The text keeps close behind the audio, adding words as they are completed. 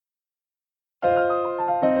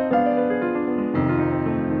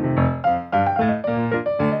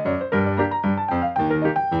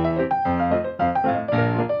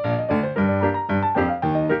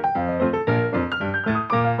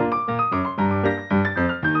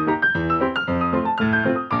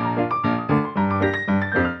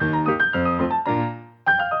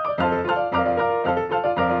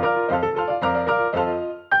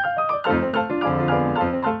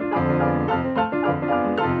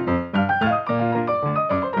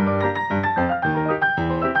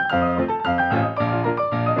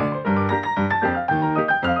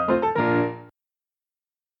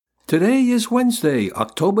Today is Wednesday,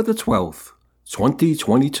 October the 12th,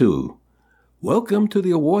 2022. Welcome to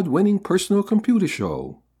the award-winning Personal Computer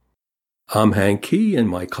Show. I'm Hank Key and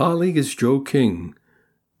my colleague is Joe King.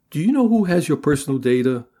 Do you know who has your personal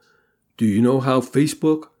data? Do you know how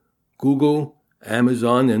Facebook, Google,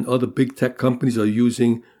 Amazon, and other big tech companies are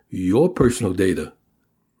using your personal data?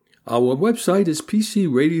 Our website is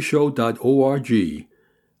pcradioshow.org.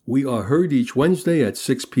 We are heard each Wednesday at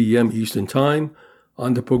 6 p.m. Eastern Time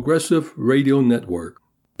on the Progressive Radio Network,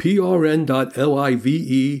 prn.live,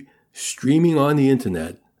 streaming on the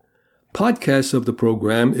Internet. Podcasts of the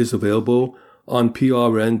program is available on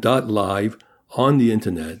prn.live on the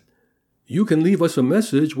Internet. You can leave us a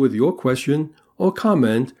message with your question or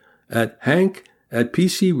comment at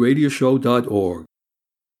hank@pcradioshow.org.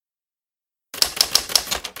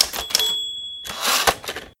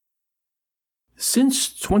 Since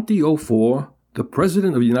 2004, the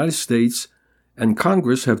President of the United States and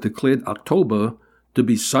Congress have declared October to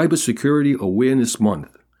be Cybersecurity Awareness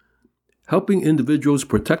Month, helping individuals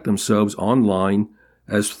protect themselves online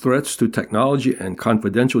as threats to technology and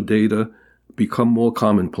confidential data become more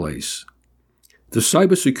commonplace. The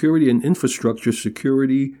Cybersecurity and Infrastructure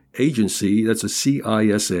Security Agency, that's a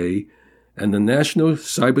CISA, and the National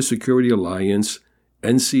Cybersecurity Alliance,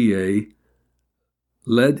 NCA,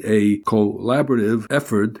 led a collaborative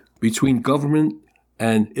effort between government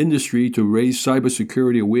and industry to raise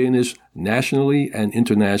cybersecurity awareness nationally and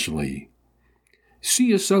internationally. See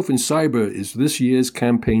Yourself in Cyber is this year's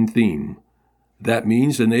campaign theme. That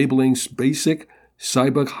means enabling basic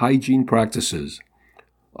cyber hygiene practices.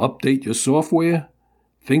 Update your software,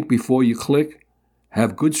 think before you click,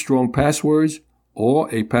 have good strong passwords or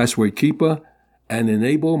a password keeper, and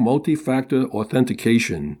enable multi-factor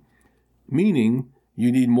authentication, meaning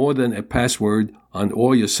you need more than a password on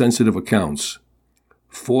all your sensitive accounts.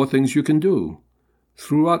 4 things you can do.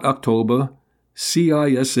 Throughout October,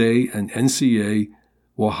 CISA and NCA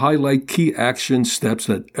will highlight key action steps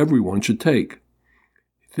that everyone should take.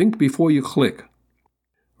 Think before you click.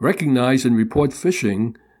 Recognize and report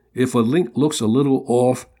phishing. If a link looks a little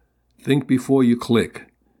off, think before you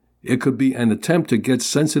click. It could be an attempt to get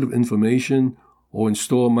sensitive information or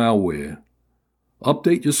install malware.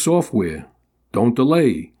 Update your software. Don't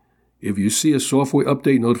delay. If you see a software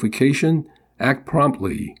update notification, act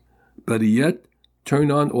promptly. Better yet,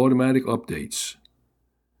 turn on automatic updates.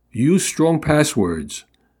 Use strong passwords.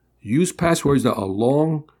 Use passwords that are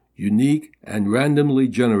long, unique, and randomly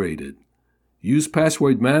generated. Use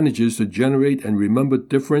password managers to generate and remember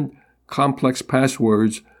different, complex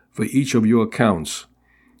passwords for each of your accounts.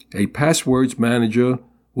 A passwords manager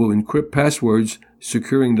will encrypt passwords,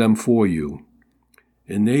 securing them for you.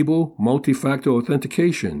 Enable multi-factor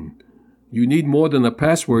authentication. You need more than a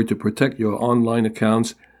password to protect your online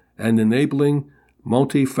accounts, and enabling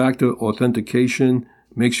multi-factor authentication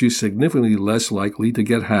makes you significantly less likely to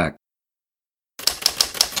get hacked.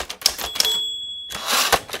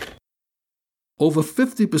 Over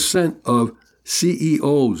 50% of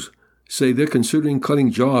CEOs say they're considering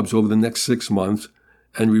cutting jobs over the next 6 months,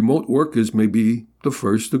 and remote workers may be the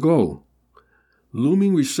first to go.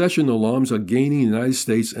 Looming recession alarms are gaining in the United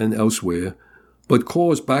States and elsewhere, but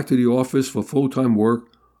calls back to the office for full-time work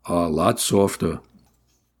are a lot softer.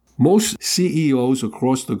 Most CEOs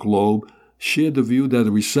across the globe share the view that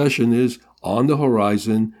a recession is on the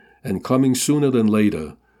horizon and coming sooner than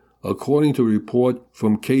later, according to a report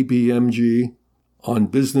from KPMG on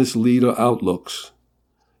Business Leader Outlooks.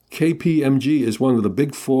 KPMG is one of the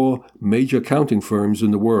big 4 major accounting firms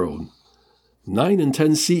in the world. 9 in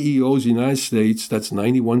 10 CEOs in the United States, that's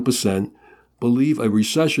 91%, believe a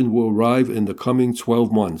recession will arrive in the coming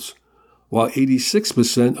 12 months, while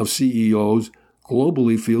 86% of CEOs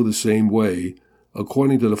globally feel the same way,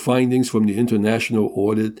 according to the findings from the International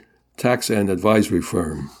Audit, Tax and Advisory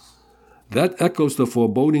firm. That echoes the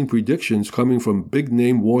foreboding predictions coming from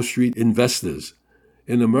big-name Wall Street investors.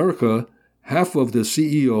 In America, half of the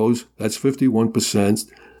CEOs, that's 51%,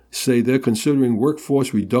 say they're considering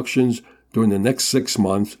workforce reductions during the next 6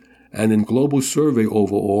 months, and in global survey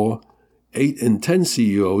overall, 8 in 10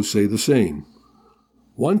 CEOs say the same.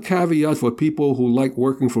 One caveat for people who like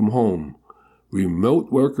working from home: remote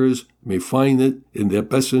workers may find it in their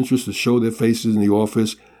best interest to show their faces in the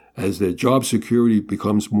office as their job security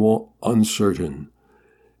becomes more uncertain.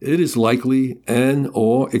 It is likely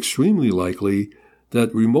or extremely likely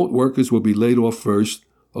that remote workers will be laid off first,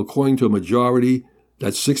 according to a majority,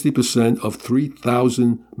 that's 60% of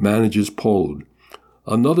 3,000 managers polled.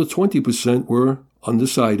 Another 20% were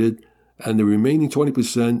undecided, and the remaining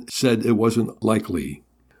 20% said it wasn't likely.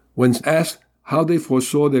 When asked how they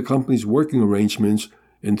foresaw their company's working arrangements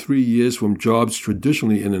in 3 years from jobs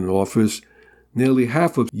traditionally in an office, nearly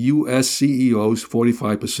half of U.S. CEOs,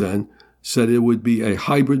 45%, said it would be a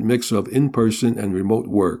hybrid mix of in-person and remote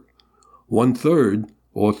work. 1/3,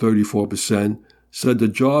 or 34%, said the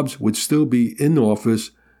jobs would still be in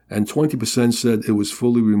office, and 20% said it was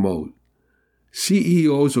fully remote.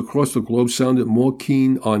 CEOs across the globe sounded more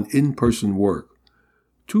keen on in-person work.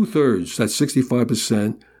 2/3, that's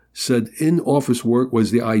 65%, said in-office work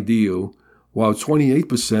was the ideal, while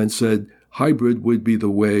 28% said hybrid would be the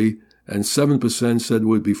way, and 7% said it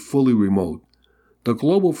would be fully remote. The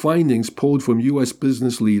global findings pulled from U.S.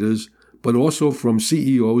 business leaders, but also from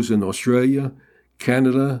CEOs in Australia,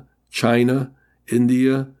 Canada, China,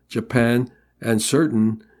 India, Japan, and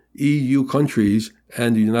certain EU countries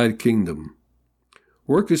and the United Kingdom.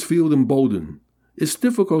 Workers feel emboldened. It's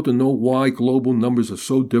difficult to know why global numbers are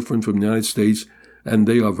so different from the United States, and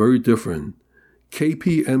they are very different.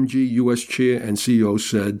 KPMG U.S. Chair and CEO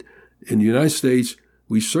said, "In the United States,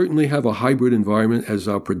 we certainly have a hybrid environment as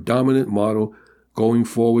our predominant model going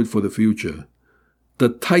forward for the future. The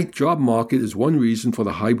tight job market is one reason for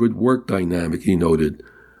the hybrid work dynamic," he noted,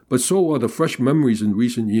 but so are the fresh memories in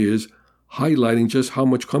recent years, highlighting just how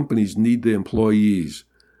much companies need their employees.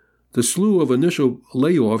 The slew of initial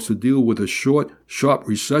layoffs to deal with a short, sharp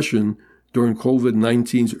recession during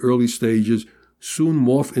COVID-19's early stages soon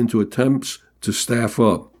morphed into attempts to staff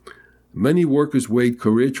up. Many workers weighed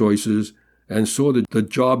career choices and saw the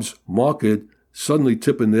jobs market suddenly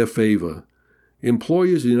tip in their favor.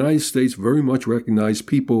 Employers in the United States very much recognize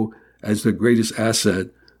people as their greatest asset,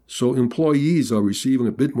 so employees are receiving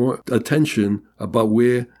a bit more attention about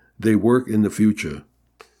where they work in the future.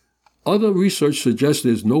 Other research suggests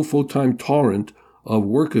there's no full-time torrent of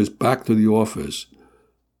workers back to the office.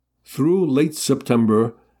 Through late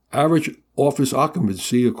September, average office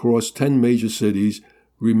occupancy across 10 major cities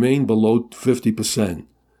remained below 50%.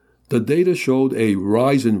 The data showed a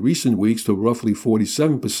rise in recent weeks to roughly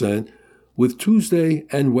 47%, with Tuesday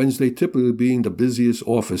and Wednesday typically being the busiest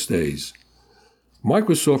office days.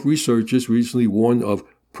 Microsoft researchers recently warned of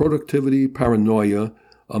productivity paranoia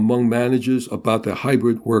among managers about their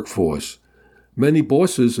hybrid workforce. Many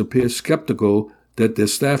bosses appear skeptical that their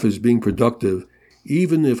staff is being productive,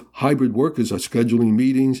 even if hybrid workers are scheduling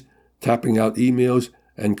meetings, tapping out emails,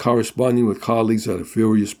 and corresponding with colleagues at a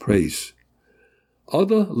furious pace.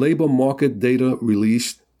 Other labor market data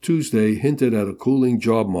released Tuesday hinted at a cooling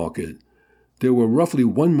job market. There were roughly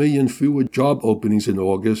 1 million fewer job openings in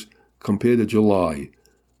August compared to July.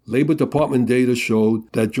 Labor Department data showed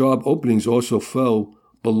that job openings also fell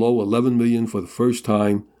below 11 million for the first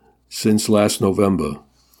time since last November.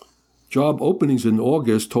 Job openings in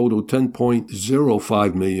August totaled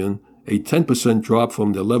 10.05 million, a 10% drop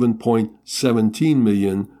from the 11.17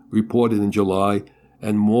 million reported in July,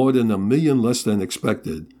 and more than 1 million less than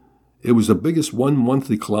expected. It was the biggest one-month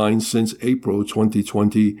decline since April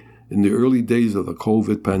 2020 in the early days of the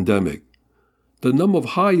COVID pandemic. The number of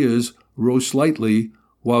hires rose slightly,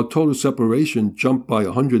 while total separation jumped by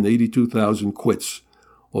 182,000 quits,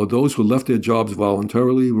 or those who left their jobs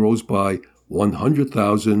voluntarily rose by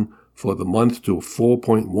 100,000 for the month to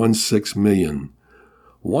 4.16 million.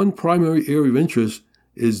 One primary area of interest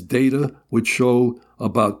is data which show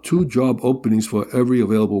about 2 job openings for every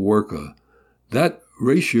available worker. That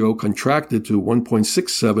ratio contracted to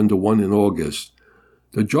 1.67 to 1 in August.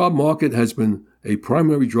 The job market has been a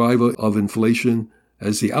primary driver of inflation,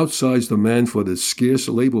 as the outsized demand for the scarce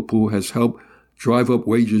labor pool has helped drive up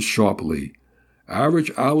wages sharply.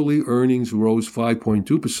 Average hourly earnings rose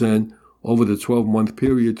 5.2% over the 12-month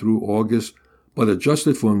period through August, but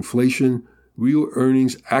adjusted for inflation, real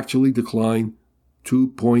earnings actually declined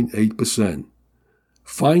 2.8%.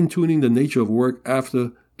 Fine-tuning the nature of work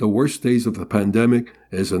after the worst days of the pandemic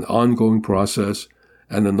is an ongoing process,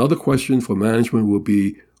 and another question for management will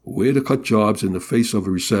be where to cut jobs in the face of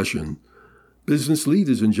a recession. Business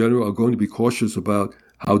leaders in general are going to be cautious about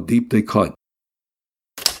how deep they cut.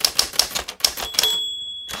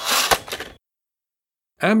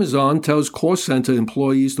 Amazon tells call center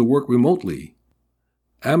employees to work remotely.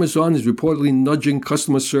 Amazon is reportedly nudging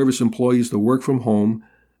customer service employees to work from home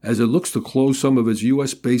as it looks to close some of its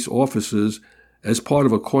U.S.-based offices as part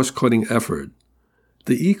of a cost-cutting effort.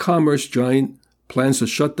 The e-commerce giant plans to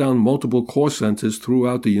shut down multiple call centers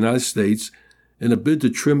throughout the United States in a bid to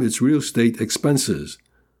trim its real estate expenses.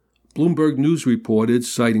 Bloomberg News reported,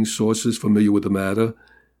 citing sources familiar with the matter,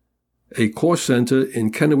 a call center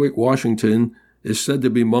in Kennewick, Washington, is said to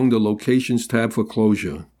be among the locations tabbed for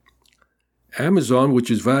closure. Amazon, which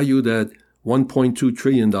is valued at $1.2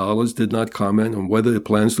 trillion, did not comment on whether it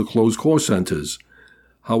plans to close call centers.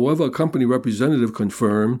 However, a company representative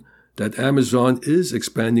confirmed that Amazon is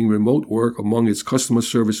expanding remote work among its customer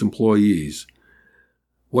service employees.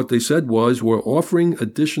 What they said was, we're offering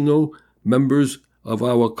additional members of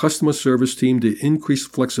our customer service team the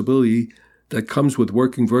increased flexibility that comes with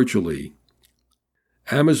working virtually.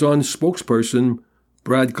 Amazon spokesperson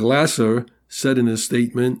Brad Glasser said in a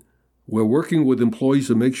statement, "We're working with employees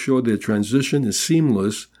to make sure their transition is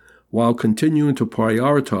seamless while continuing to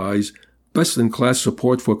prioritize best-in-class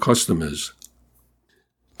support for customers."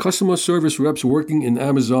 Customer service reps working in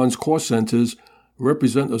Amazon's call centers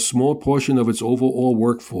represent a small portion of its overall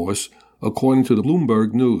workforce, according to the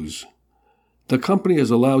Bloomberg News. The company has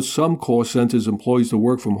allowed some call centers employees to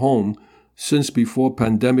work from home since before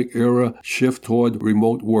pandemic-era shift toward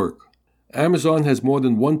remote work. Amazon has more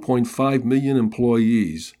than 1.5 million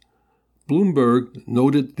employees. Bloomberg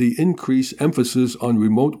noted the increased emphasis on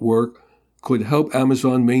remote work could help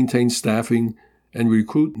Amazon maintain staffing and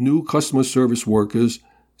recruit new customer service workers,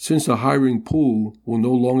 since the hiring pool will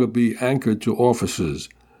no longer be anchored to offices.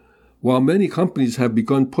 While many companies have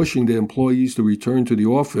begun pushing their employees to return to the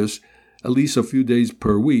office at least a few days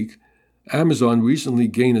per week, Amazon recently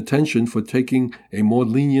gained attention for taking a more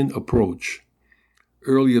lenient approach.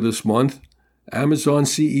 Earlier this month, Amazon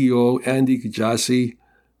CEO Andy Jassy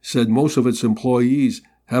said most of its employees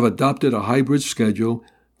have adopted a hybrid schedule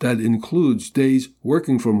that includes days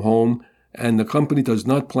working from home, and the company does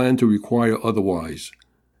not plan to require otherwise.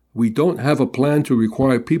 "We don't have a plan to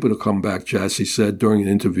require people to come back," Jassy said during an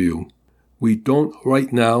interview. "We don't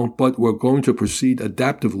right now, but we're going to proceed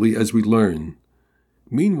adaptively as we learn."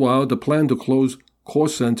 Meanwhile, the plan to close call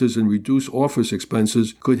centers and reduce office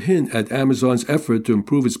expenses could hint at Amazon's effort to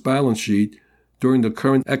improve its balance sheet during the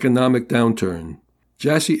current economic downturn.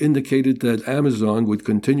 Jassy indicated that Amazon would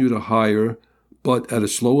continue to hire, but at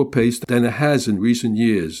a slower pace than it has in recent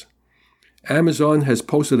years. Amazon has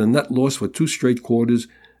posted a net loss for 2 straight quarters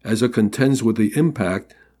as it contends with the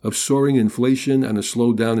impact of soaring inflation and a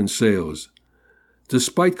slowdown in sales.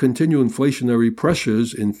 Despite continued inflationary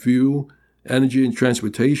pressures in fuel, energy, and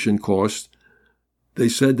transportation costs, they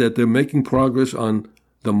said that they're making progress on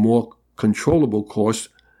the more controllable costs,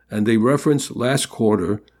 and they referenced last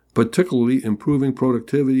quarter, particularly improving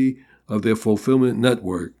productivity of their fulfillment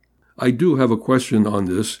network. I do have a question on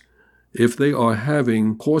this. If they are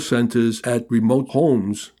having call centers at remote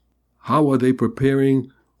homes, how are they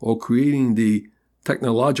preparing or creating the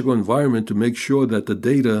technological environment to make sure that the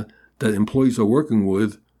data that employees are working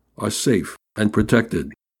with are safe and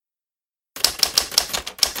protected?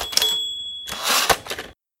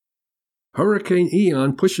 Hurricane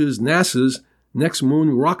Ian pushes NASA's next moon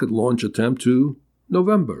rocket launch attempt to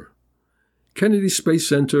November. Kennedy Space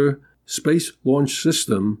Center Space Launch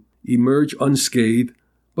System emerged unscathed,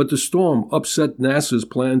 but the storm upset NASA's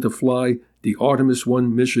plan to fly the Artemis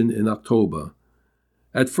 1 mission in October.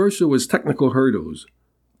 At first it was technical hurdles,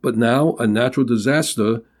 but now a natural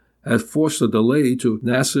disaster has forced a delay to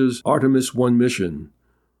NASA's Artemis 1 mission.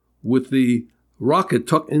 With the rocket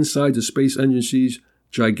tucked inside the Space Agency's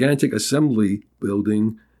gigantic assembly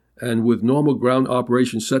building, and with normal ground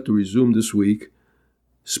operations set to resume this week,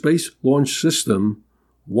 Space Launch System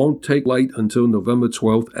won't take flight until November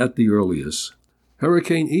 12th at the earliest.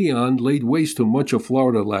 Hurricane Ian laid waste to much of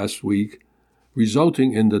Florida last week,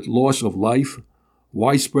 resulting in the loss of life,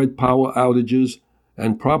 widespread power outages,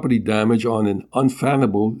 and property damage on an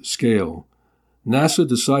unfathomable scale. NASA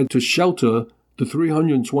decided to shelter the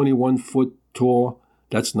 321-foot tall,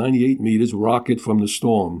 that's 98 meters, rocket from the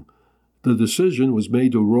storm. The decision was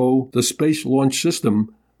made to roll the Space Launch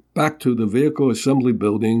System back to the Vehicle Assembly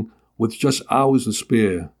Building with just hours to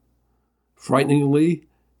spare. Frighteningly,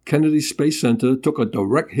 Kennedy Space Center took a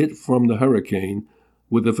direct hit from the hurricane,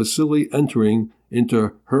 with the facility entering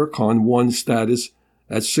into Hurricane 1 status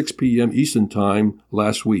at 6 p.m. Eastern Time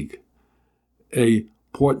last week. A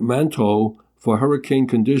portmanteau for hurricane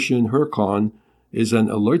condition Hurricane is an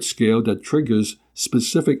alert scale that triggers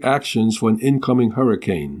specific actions for an incoming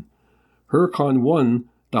hurricane. Hurricane 1,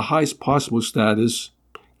 the highest possible status,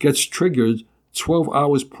 gets triggered 12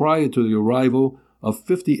 hours prior to the arrival of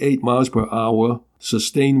 58 miles per hour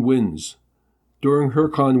sustained winds. During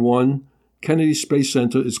Hurricane 1, Kennedy Space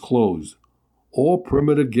Center is closed. All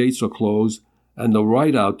perimeter gates are closed, and the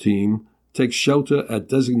ride-out team takes shelter at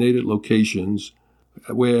designated locations,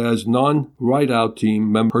 whereas non-ride-out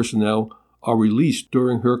team member personnel are released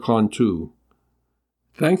during Hurricane 2.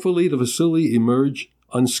 Thankfully, the facility emerged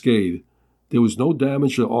unscathed. There was no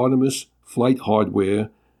damage to Artemis flight hardware,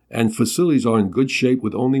 and facilities are in good shape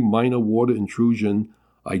with only minor water intrusion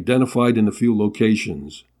identified in a few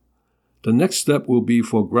locations. The next step will be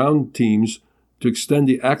for ground teams to extend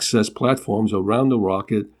the access platforms around the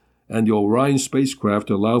rocket and the Orion spacecraft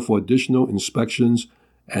to allow for additional inspections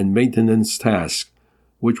and maintenance tasks,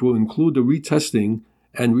 which will include the retesting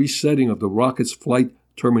and resetting of the rocket's flight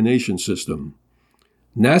termination system.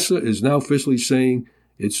 NASA is now officially saying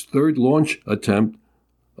its third launch attempt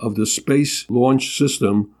of the Space Launch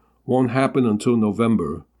System won't happen until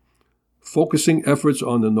November. Focusing efforts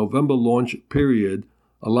on the November launch period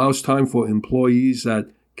allows time for employees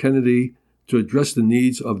at Kennedy to address the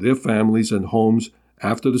needs of their families and homes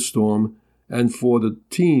after the storm, and for the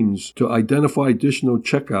teams to identify additional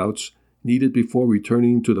checkouts needed before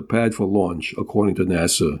returning to the pad for launch, according to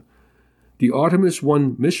NASA. The Artemis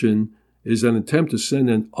 1 mission is an attempt to send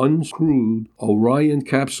an uncrewed Orion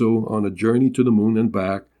capsule on a journey to the moon and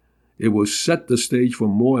back. It will set the stage for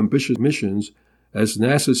more ambitious missions as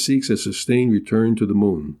NASA seeks a sustained return to the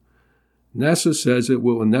moon. NASA says it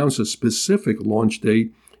will announce a specific launch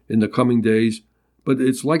date in the coming days, but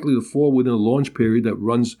it's likely to fall within a launch period that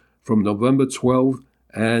runs from November 12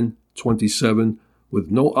 and 27,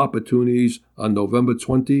 with no opportunities on November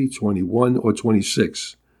 20, 21, or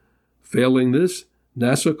 26. Failing this,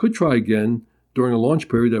 NASA could try again during a launch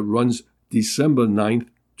period that runs December 9th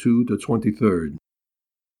to the 23rd.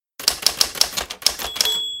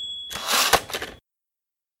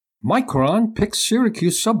 Micron picks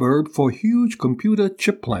Syracuse suburb for huge computer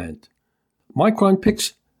chip plant. Micron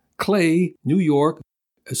picks Clay, New York,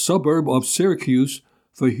 a suburb of Syracuse,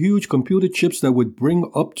 for huge computer chips that would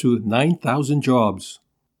bring up to 9,000 jobs.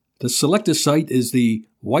 The selected site is the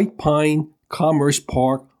White Pine Commerce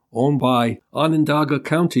Park, owned by Onondaga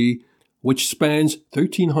County, which spans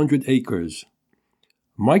 1,300 acres.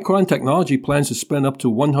 Micron Technology plans to spend up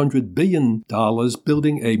to $100 billion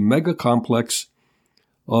building a mega complex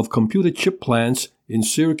of computer chip plants in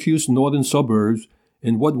Syracuse northern suburbs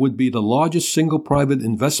in what would be the largest single private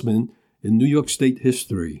investment in New York State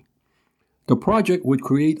history. The project would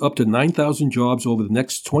create up to 9,000 jobs over the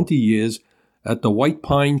next 20 years at the White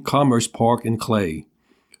Pine Commerce Park in Clay.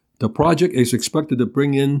 The project is expected to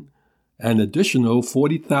bring in an additional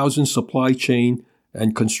 40,000 supply chain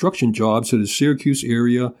and construction jobs to the Syracuse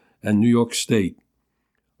area and New York State.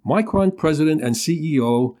 Micron President and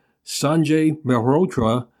CEO Sanjay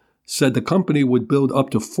Mehrotra said the company would build up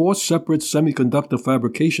to 4 separate semiconductor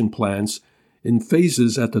fabrication plants in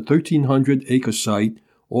phases at the 1,300-acre site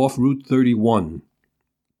off Route 31.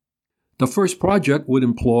 The first project would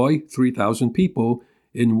employ 3,000 people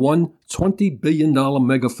in one $20 billion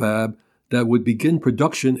megafab that would begin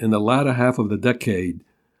production in the latter half of the decade.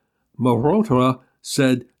 Mehrotra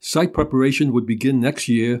said site preparation would begin next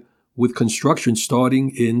year, with construction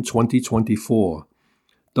starting in 2024.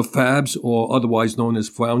 The fabs, or otherwise known as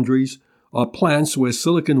foundries, are plants where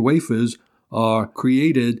silicon wafers are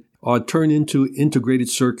turned into integrated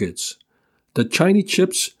circuits. The Chinese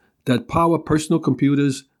chips that power personal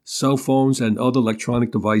computers, cell phones, and other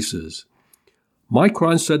electronic devices.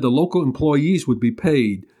 Micron said the local employees would be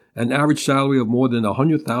paid an average salary of more than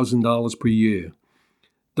 $100,000 per year.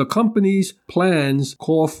 The company's plans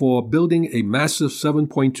call for building a massive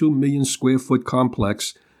 7.2 million square foot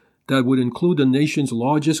complex that would include the nation's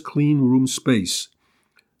largest clean room space.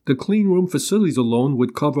 The clean room facilities alone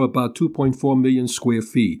would cover about 2.4 million square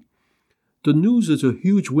feet. The news is a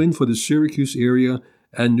huge win for the Syracuse area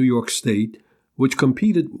and New York State, which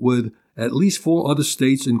competed with at least 4 other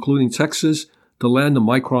states, including Texas, to land the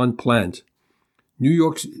Micron plant. New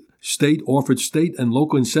York State offered state and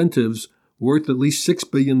local incentives worth at least $6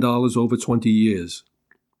 billion over 20 years.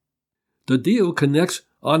 The deal connects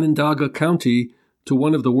Onondaga County to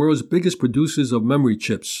one of the world's biggest producers of memory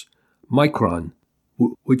chips, Micron,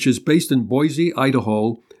 which is based in Boise,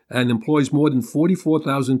 Idaho, and employs more than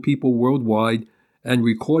 44,000 people worldwide and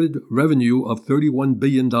recorded revenue of $31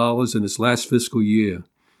 billion in its last fiscal year.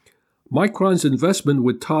 Micron's investment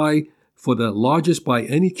would tie for the largest by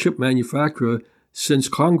any chip manufacturer since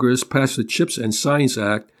Congress passed the CHIPS and Science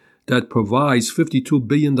Act that provides $52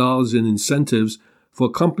 billion in incentives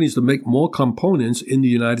for companies to make more components in the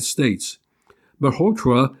United States.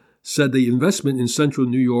 Mehrotra said the investment in central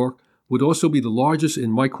New York would also be the largest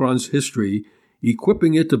in Micron's history,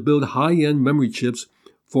 equipping it to build high-end memory chips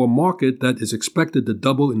for a market that is expected to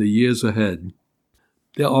double in the years ahead.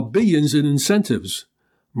 There are billions in incentives.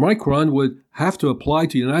 Micron would have to apply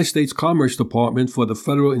to the United States Commerce Department for the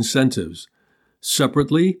federal incentives.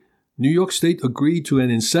 Separately, New York State agreed to an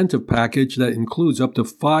incentive package that includes up to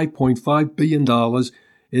 $5.5 billion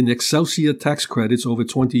in Excelsior tax credits over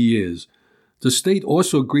 20 years. The state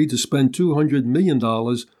also agreed to spend $200 million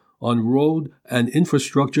on road and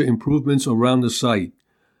infrastructure improvements around the site.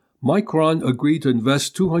 Micron agreed to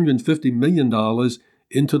invest $250 million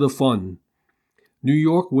into the fund. New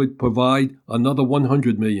York would provide another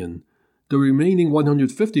 $100 million. The remaining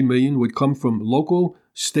 $150 million would come from local,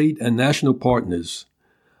 state, and national partners.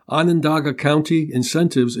 Onondaga County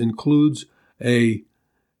incentives includes a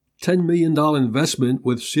 $10 million investment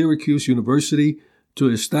with Syracuse University to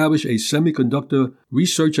establish a semiconductor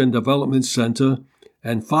research and development center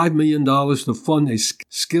and $5 million to fund a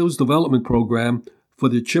skills development program for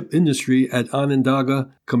the chip industry at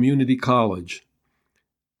Onondaga Community College.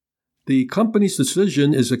 The company's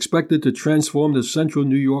decision is expected to transform the central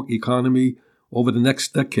New York economy over the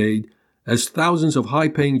next decade as thousands of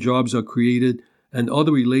high-paying jobs are created and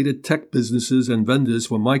other related tech businesses and vendors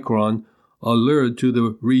for Micron are lured to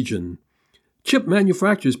the region. Chip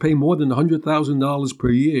manufacturers pay more than $100,000 per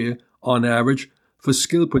year on average for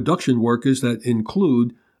skilled production workers that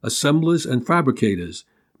include assemblers and fabricators,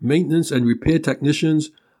 maintenance and repair technicians,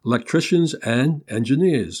 electricians, and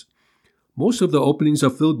engineers. Most of the openings are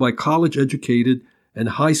filled by college-educated and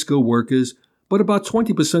high-skilled workers, but about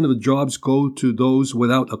 20% of the jobs go to those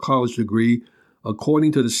without a college degree,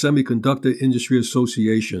 according to the Semiconductor Industry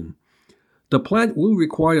Association. The plant will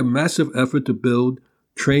require massive effort to build,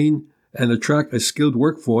 train, and attract a skilled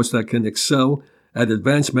workforce that can excel at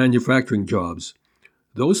advanced manufacturing jobs.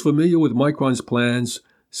 Those familiar with Micron's plans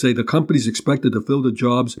say the company is expected to fill the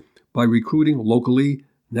jobs by recruiting locally,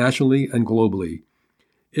 nationally, and globally.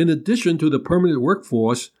 In addition to the permanent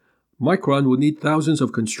workforce, Micron will need thousands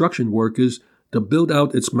of construction workers to build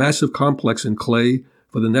out its massive complex in Clay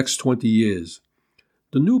for the next 20 years.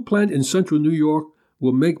 The new plant in central New York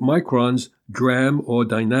will make Micron's DRAM or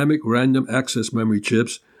dynamic random access memory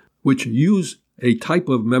chips, which use a type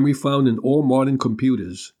of memory found in all modern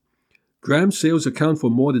computers. DRAM sales account for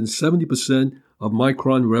more than 70% of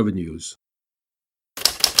Micron revenues.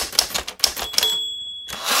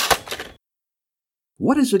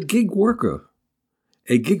 What is a gig worker?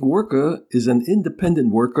 A gig worker is an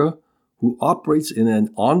independent worker who operates in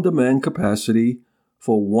an on-demand capacity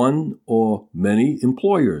for one or many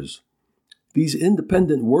employers. These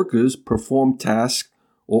independent workers perform tasks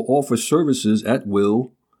or offer services at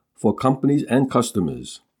will for companies and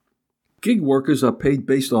customers. Gig workers are paid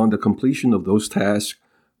based on the completion of those tasks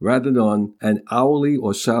rather than on an hourly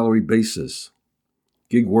or salary basis.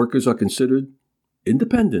 Gig workers are considered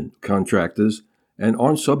independent contractors and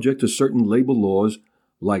aren't subject to certain labor laws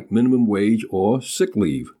like minimum wage or sick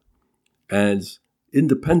leave. As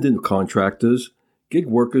independent contractors, gig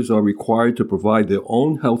workers are required to provide their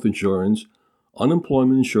own health insurance,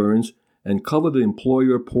 unemployment insurance, and cover the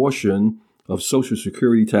employer portion of Social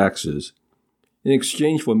Security taxes. In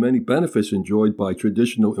exchange for many benefits enjoyed by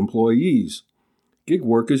traditional employees, gig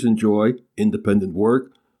workers enjoy independent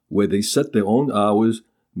work where they set their own hours,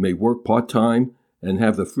 may work part-time, and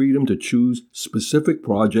have the freedom to choose specific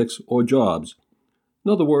projects or jobs.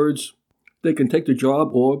 In other words, they can take the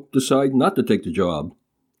job or decide not to take the job.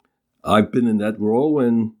 I've been in that role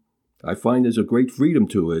and I find there's a great freedom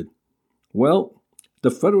to it. Well,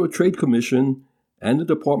 the Federal Trade Commission and the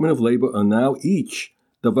Department of Labor are now each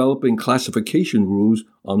developing classification rules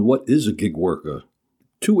on what is a gig worker.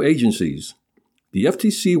 Two agencies. The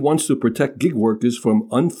FTC wants to protect gig workers from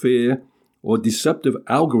unfair or deceptive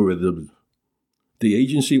algorithms. The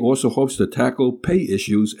agency also hopes to tackle pay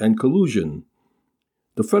issues and collusion.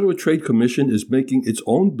 The Federal Trade Commission is making its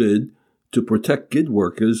own bid to protect gig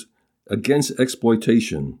workers against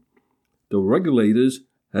exploitation. The regulators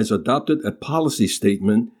has adopted a policy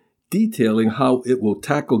statement detailing how it will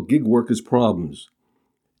tackle gig workers' problems.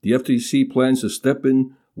 The FTC plans to step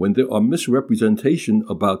in when there are misrepresentation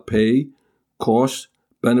about pay, costs,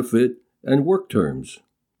 benefit, and work terms.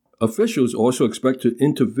 Officials also expect to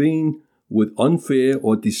intervene with unfair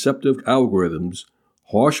or deceptive algorithms,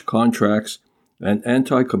 harsh contracts, and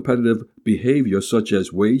anti-competitive behavior such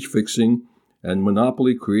as wage fixing and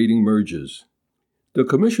monopoly creating mergers. The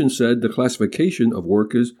Commission said the classification of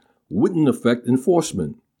workers wouldn't affect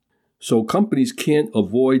enforcement, so companies can't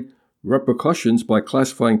avoid repercussions by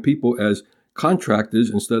classifying people as contractors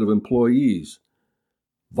instead of employees.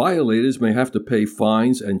 Violators may have to pay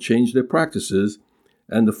fines and change their practices,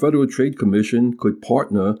 and the Federal Trade Commission could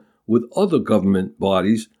partner with other government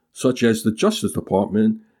bodies such as the Justice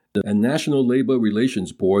Department and National Labor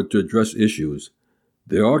Relations Board to address issues.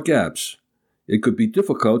 There are gaps. It could be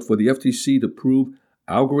difficult for the FTC to prove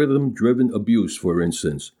algorithm-driven abuse, for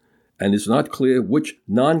instance, and it's not clear which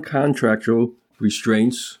non-contractual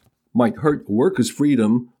restraints might hurt workers'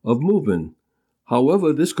 freedom of movement.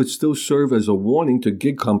 However, this could still serve as a warning to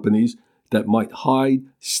gig companies that might hide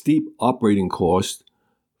steep operating costs,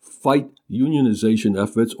 fight unionization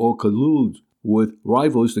efforts, or collude with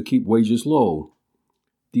rivals to keep wages low.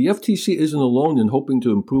 The FTC isn't alone in hoping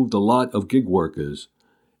to improve the lot of gig workers.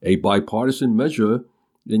 A bipartisan measure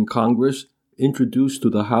in Congress, introduced to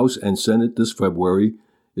the House and Senate this February,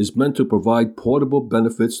 is meant to provide portable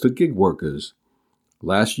benefits to gig workers.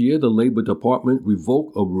 Last year, the Labor Department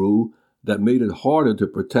revoked a rule that made it harder to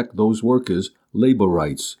protect those workers' labor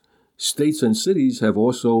rights. States and cities have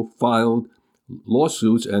also filed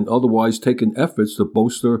lawsuits and otherwise taken efforts to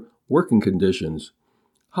bolster working conditions.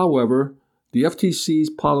 However, the FTC's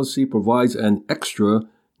policy provides an extra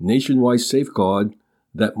nationwide safeguard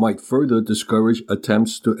that might further discourage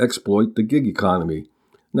attempts to exploit the gig economy.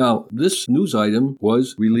 Now, this news item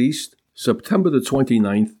was released September the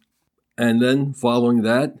 29th, and then following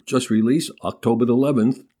that, just released October the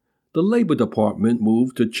 11th, the Labor Department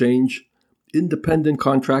moved to change independent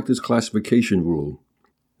contractors classification rule.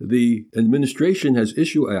 The administration has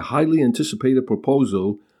issued a highly anticipated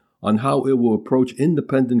proposal on how it will approach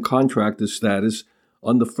independent contractor status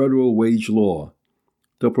under federal wage law.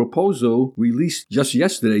 The proposal, released just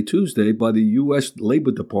yesterday, Tuesday, by the U.S.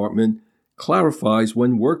 Labor Department, clarifies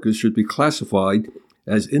when workers should be classified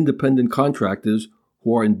as independent contractors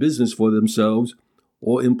who are in business for themselves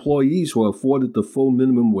or employees who are afforded the full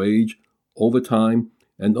minimum wage, overtime,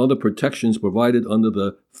 and other protections provided under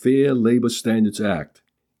the Fair Labor Standards Act.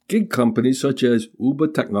 Gig companies such as Uber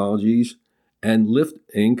Technologies and Lyft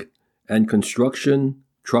Inc. and construction,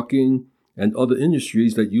 trucking, and other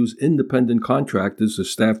industries that use independent contractors to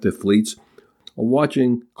staff their fleets are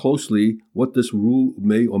watching closely what this rule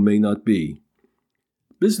may or may not be.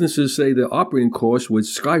 Businesses say their operating costs would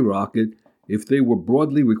skyrocket if they were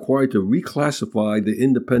broadly required to reclassify the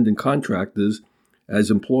independent contractors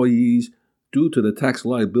as employees due to the tax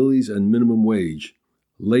liabilities and minimum wage,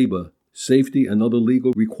 labor, safety, and other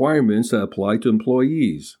legal requirements that apply to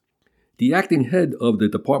employees. The acting head of the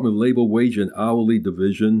Department of Labor Wage and Hourly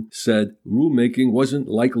Division said rulemaking wasn't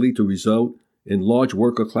likely to result in large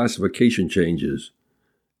worker classification changes.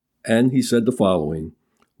 And he said the following: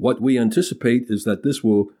 "What we anticipate is that this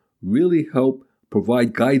will really help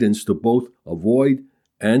provide guidance to both avoid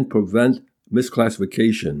and prevent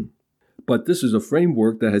misclassification. But this is a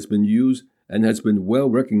framework that has been used and has been well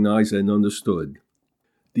recognized and understood."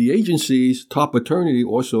 The agency's top attorney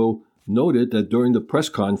also noted that during the press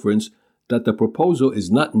conference that the proposal is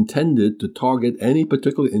not intended to target any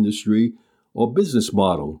particular industry or business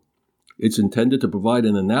model. It's intended to provide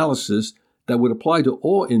an analysis that would apply to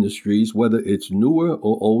all industries, whether it's newer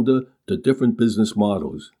or older, to different business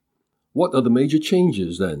models. What are the major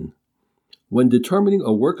changes then? When determining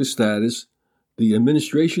a worker status, the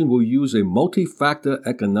administration will use a multi-factor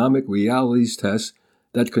economic realities test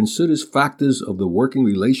that considers factors of the working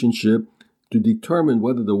relationship to determine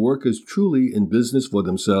whether the worker is truly in business for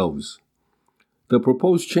themselves. The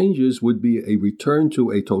proposed changes would be a return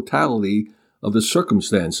to a totality of the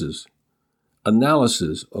circumstances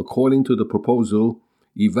analysis, according to the proposal,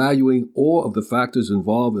 evaluating all of the factors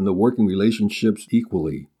involved in the working relationships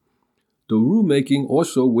equally. The rulemaking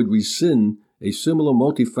also would rescind a similar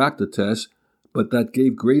multi-factor test, but that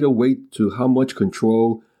gave greater weight to how much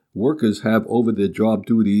control workers have over their job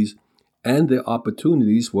duties and their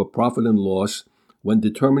opportunities for profit and loss when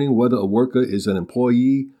determining whether a worker is an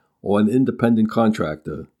employee or an independent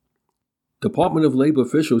contractor. Department of Labor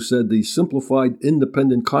officials said the simplified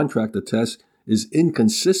independent contractor test is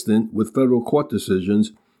inconsistent with federal court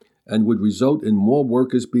decisions and would result in more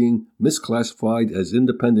workers being misclassified as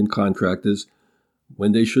independent contractors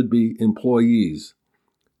when they should be employees.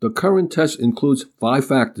 The current test includes 5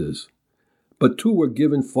 factors, but 2 were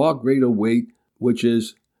given far greater weight, which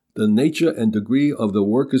is the nature and degree of the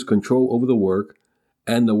worker's control over the work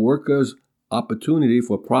and the worker's opportunity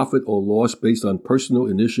for profit or loss based on personal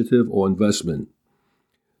initiative or investment.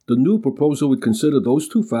 The new proposal would consider those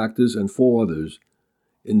 2 factors and 4 others: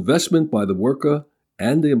 investment by the worker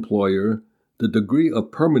and the employer, the degree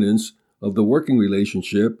of permanence of the working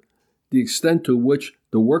relationship, the extent to which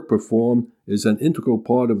the work performed is an integral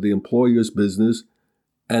part of the employer's business,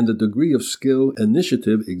 and the degree of skill and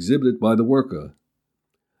initiative exhibited by the worker.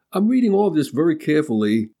 I'm reading all of this very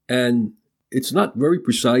carefully, and it's not very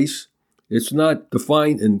precise. It's not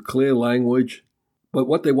defined in clear language, but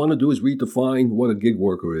what they want to do is redefine what a gig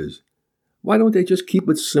worker is. Why don't they just keep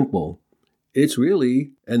it simple? It's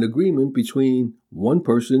really an agreement between one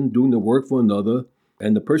person doing the work for another,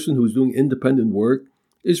 and the person who's doing independent work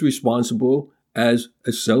is responsible as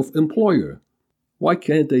a self-employer. Why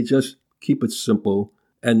can't they just keep it simple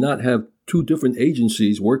and not have 2 different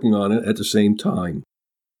agencies working on it at the same time?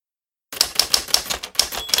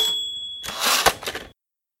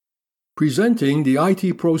 Presenting the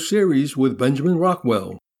IT Pro Series with Benjamin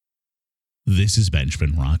Rockwell. This is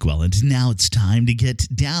Benjamin Rockwell, and now it's time to get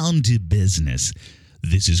down to business.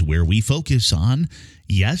 This is where we focus on,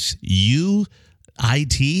 yes, you,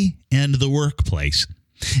 IT, and the workplace.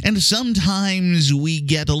 And sometimes we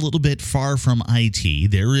get a little bit far from IT.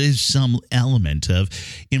 There is some element of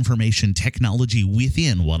information technology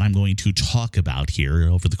within what I'm going to talk about here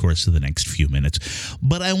over the course of the next few minutes.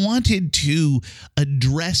 But I wanted to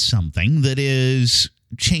address something that is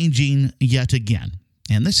changing yet again.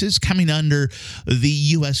 And this is coming under the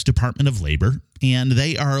U.S. Department of Labor, and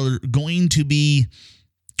they are going to be,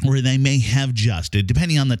 or they may have just,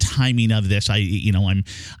 depending on the timing of this. I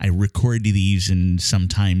record these, and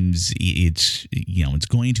sometimes it's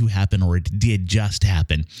going to happen, or it did just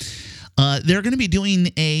happen. They're going to be doing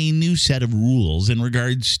a new set of rules in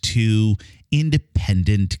regards to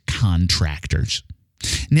independent contractors.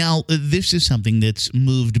 Now, this is something that's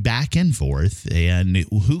moved back and forth, and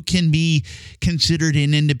who can be considered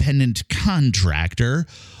an independent contractor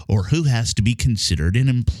or who has to be considered an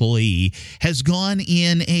employee has gone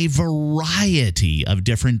in a variety of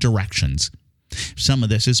different directions. Some of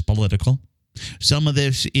this is political. Some of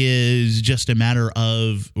this is just a matter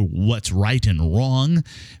of what's right and wrong.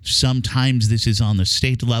 Sometimes this is on the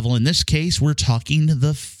state level. In this case, we're talking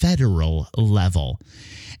the federal level.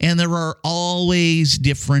 And there are always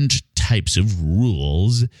different types of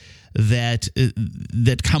rules that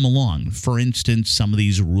come along. For instance, some of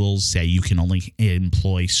these rules say you can only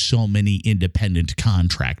employ so many independent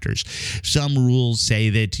contractors. Some rules say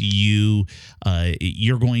that you're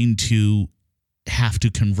going to have to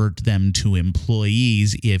convert them to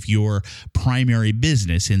employees if your primary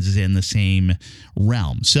business is in the same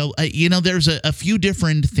realm. So, there's a few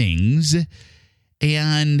different things.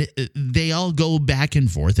 And they all go back and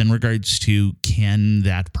forth in regards to, can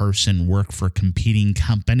that person work for competing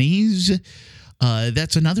companies?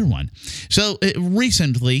 That's another one. So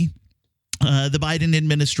recently, the Biden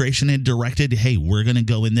administration had directed, hey, we're going to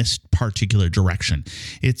go in this particular direction.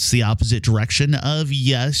 It's the opposite direction of,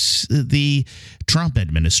 yes, the Trump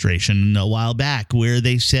administration a while back, where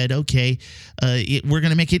they said, okay, we're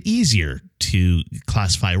going to make it easier to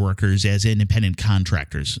classify workers as independent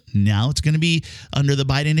contractors. Now it's going to be, under the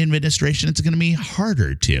Biden administration, it's going to be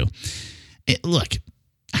harder to. Look,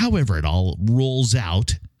 however it all rolls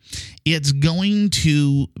out, it's going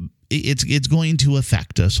to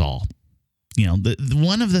affect us all.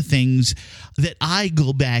 One of the things that I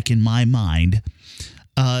go back in my mind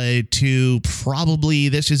to probably,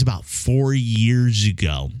 this is about 4 years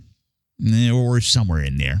ago, or somewhere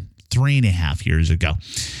in there, 3.5 years ago,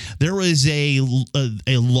 there was a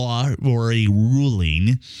law or a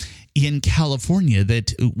ruling in California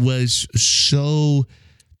that was so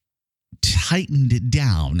tightened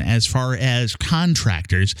down as far as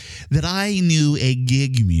contractors that I knew a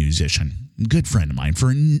gig musician, good friend of mine,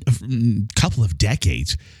 for a couple of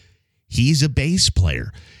decades. He's a bass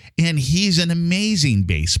player, and he's an amazing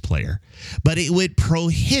bass player, but it would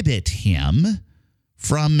prohibit him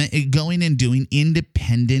from going and doing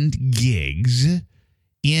independent gigs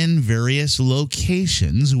in various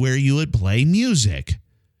locations where you would play music.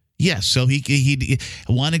 Yes, so he'd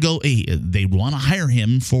want to go. They'd want to hire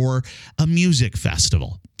him for a music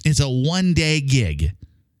festival. It's a one-day gig.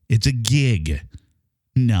 It's a gig.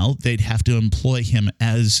 No, they'd have to employ him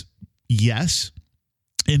as, yes,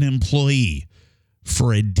 an employee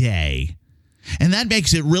for a day. And that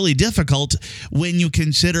makes it really difficult when you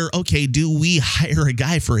consider, okay, do we hire a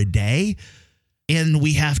guy for a day? And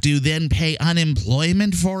we have to then pay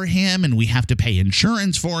unemployment for him, and we have to pay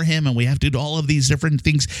insurance for him, and we have to do all of these different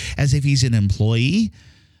things as if he's an employee.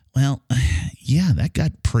 Well, yeah, that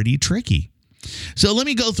got pretty tricky. So let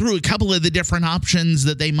me go through a couple of the different options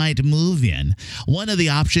that they might move in. One of the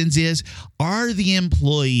options is, are the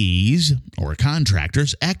employees or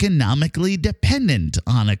contractors economically dependent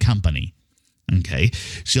on a company? Okay,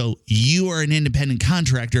 so you are an independent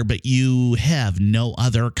contractor, but you have no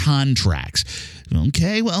other contracts.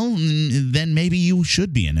 Okay, well, then maybe you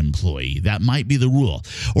should be an employee. That might be the rule.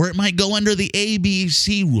 Or it might go under the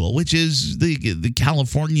ABC rule, which is the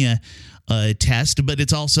California test, but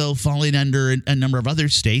it's also falling under a number of other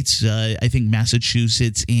states, I think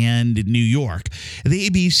Massachusetts and New York. The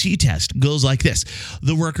ABC test goes like this.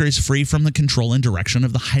 The worker is free from the control and direction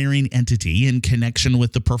of the hiring entity in connection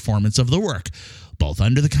with the performance of the work, both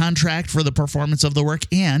under the contract for the performance of the work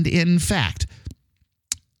and in fact.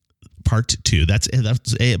 Part 2, that's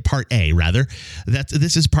part A, rather.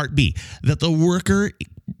 This is part B, that the worker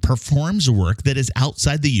performs work that is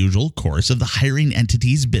outside the usual course of the hiring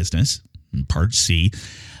entity's business. Part C,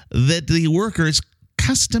 that the worker's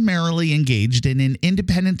customarily engaged in an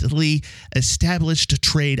independently established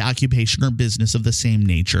trade, occupation, or business of the same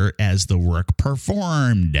nature as the work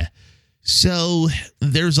performed. So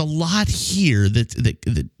there's a lot here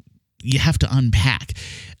that you have to unpack.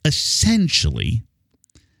 Essentially,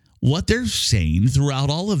 what they're saying throughout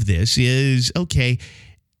all of this is, okay,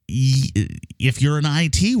 if you're an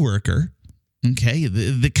IT worker, okay,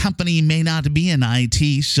 the company may not be in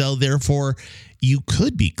IT, so therefore you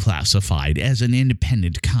could be classified as an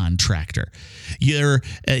independent contractor. You're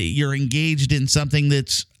engaged in something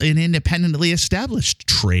that's an independently established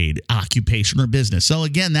trade, occupation, or business. So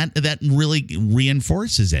again, that really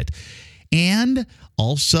reinforces it. And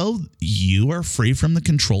also, you are free from the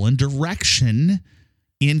control and direction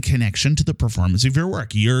in connection to the performance of your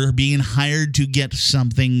work. You're being hired to get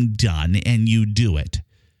something done, and you do it.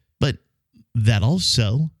 But that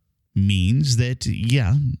also means that,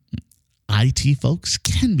 IT folks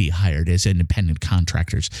can be hired as independent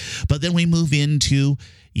contractors. But then we move into,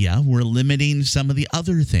 we're limiting some of the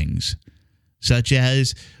other things, such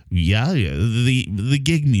as, the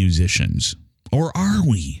gig musicians. Or are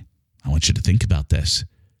we? I want you to think about this.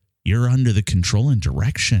 You're under the control and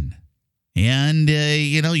direction. And,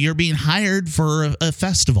 you're being hired for a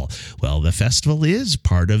festival. Well, the festival is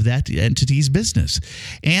part of that entity's business.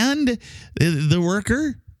 And the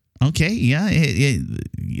worker,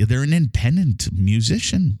 they're an independent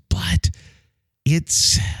musician, but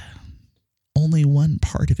it's only one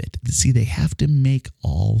part of it. See, they have to make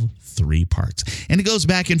all three parts. And it goes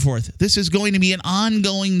back and forth. This is going to be an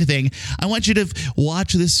ongoing thing. I want you to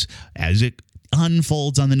watch this as it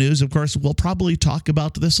unfolds on the news. Of course, we'll probably talk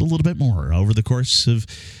about this a little bit more over the course of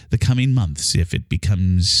the coming months if it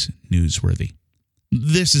becomes newsworthy.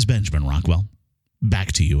 This is Benjamin Rockwell.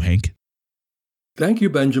 Back to you, Hank. Thank you,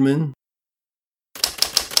 Benjamin.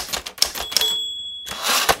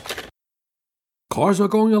 Cars are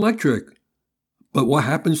going electric, but what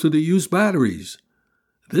happens to the used batteries?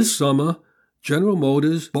 This summer, General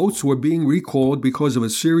Motors boats were being recalled because of a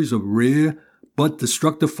series of rare but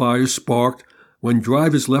destructive fires sparked when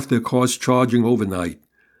drivers left their cars charging overnight.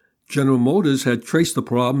 General Motors had traced the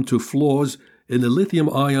problem to flaws in the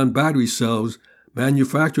lithium-ion battery cells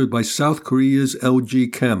manufactured by South Korea's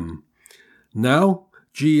LG Chem. Now,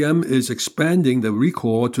 GM is expanding the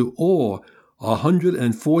recall to all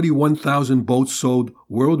 141,000 boats sold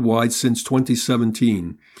worldwide since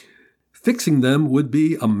 2017. Fixing them would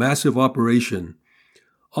be a massive operation.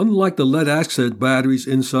 Unlike the lead-acid batteries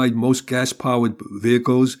inside most gas-powered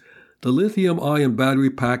vehicles, the lithium-ion battery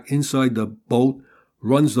pack inside the boat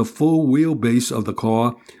runs the full wheelbase of the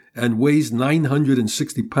car and weighs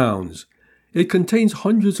 960 pounds. It contains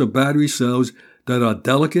hundreds of battery cells that are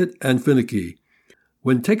delicate and finicky.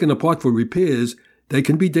 When taken apart for repairs, they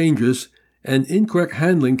can be dangerous, and incorrect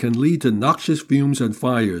handling can lead to noxious fumes and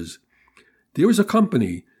fires. There is a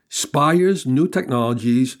company, Spires New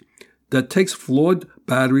Technologies, that takes flawed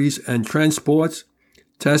batteries and transports,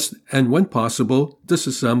 tests, and when possible,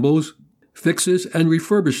 disassembles, fixes, and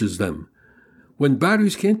refurbishes them. When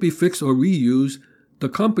batteries can't be fixed or reused, the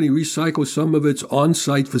company recycles some of its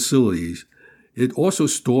on-site facilities. It also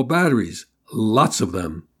stores batteries, lots of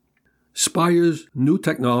them. Spires New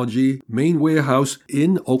Technology main warehouse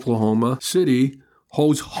in Oklahoma City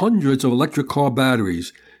holds hundreds of electric car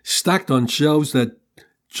batteries stacked on shelves that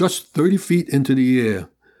just 30 feet into the air.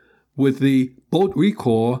 With the boat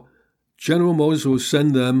recall, General Motors will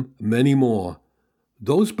send them many more.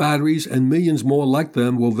 Those batteries and millions more like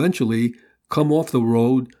them will eventually come off the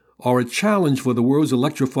road, are a challenge for the world's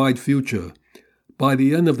electrified future. By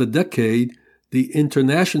the end of the decade, the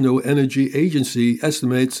International Energy Agency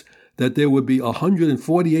estimates that there would be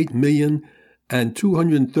 148 million and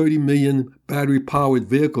 230 million battery-powered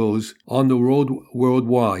vehicles on the road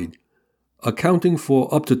worldwide, accounting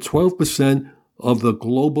for up to 12% of the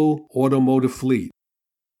global automotive fleet.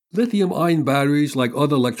 Lithium-ion batteries, like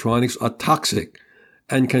other electronics, are toxic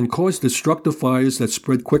and can cause destructive fires that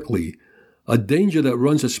spread quickly, a danger that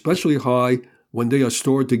runs especially high when they are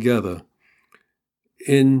stored together.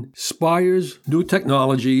 In Spires New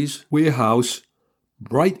Technologies warehouse,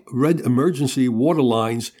 bright red emergency water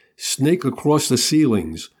lines snake across the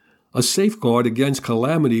ceilings, a safeguard against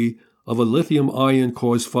calamity of a lithium-ion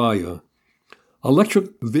caused fire. Electric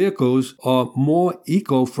vehicles are more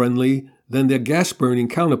eco-friendly than their gas-burning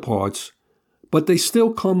counterparts, but they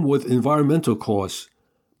still come with environmental costs.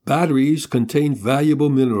 Batteries contain valuable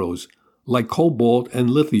minerals like cobalt and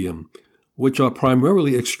lithium, which are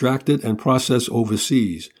primarily extracted and processed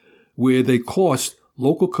overseas, where they cost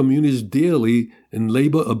local communities dearly in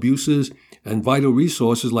labor abuses and vital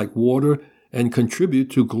resources like water and contribute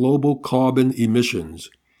to global carbon emissions.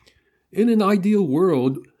 In an ideal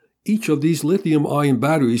world, each of these lithium-ion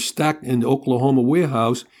batteries stacked in the Oklahoma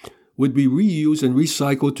warehouse would be reused and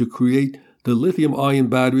recycled to create the lithium-ion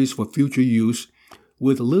batteries for future use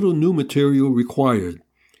with little new material required.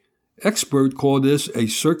 Experts call this a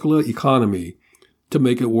circular economy. To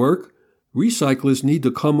make it work, recyclers need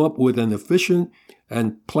to come up with an efficient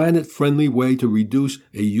and planet-friendly way to reduce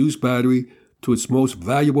a used battery to its most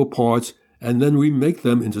valuable parts and then remake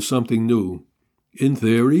them into something new. In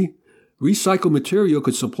theory, recycled material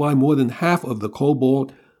could supply more than half of the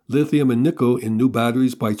cobalt, lithium, and nickel in new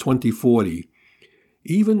batteries by 2040.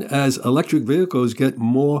 Even as electric vehicles get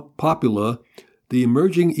more popular, the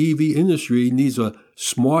emerging EV industry needs a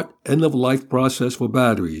smart end-of-life process for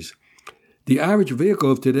batteries. The average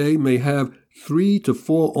vehicle of today may have 3 to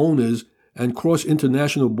 4 owners and cross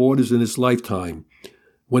international borders in its lifetime.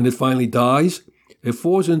 When it finally dies, it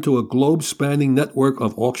falls into a globe-spanning network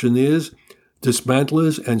of auctioneers,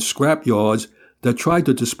 dismantlers, and scrap yards that try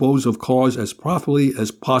to dispose of cars as profitably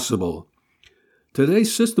as possible.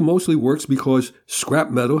 Today's system mostly works because scrap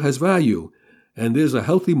metal has value, and there's a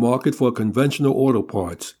healthy market for conventional auto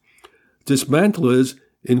parts. Dismantlers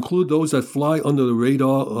include those that fly under the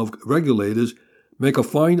radar of regulators, make a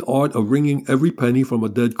fine art of wringing every penny from a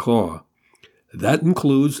dead car. That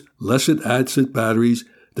includes lead-acid batteries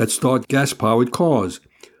that start gas-powered cars.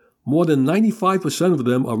 More than 95% of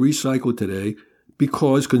them are recycled today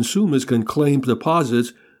because consumers can claim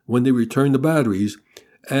deposits when they return the batteries,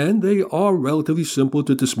 and they are relatively simple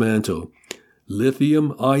to dismantle.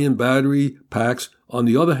 Lithium-ion battery packs, on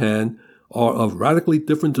the other hand, are of radically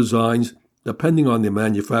different designs depending on the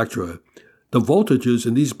manufacturer. The voltages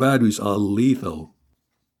in these batteries are lethal.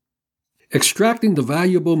 Extracting the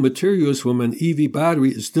valuable materials from an EV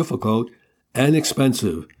battery is difficult and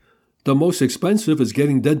expensive. The most expensive is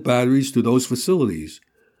getting dead batteries to those facilities.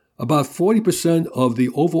 About 40% of the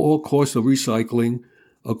overall cost of recycling,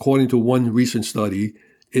 according to one recent study,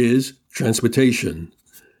 is transportation.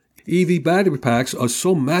 EV battery packs are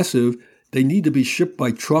so massive they need to be shipped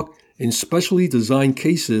by truck in specially designed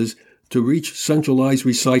cases to reach centralized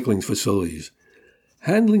recycling facilities.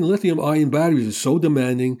 Handling lithium-ion batteries is so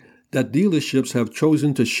demanding that dealerships have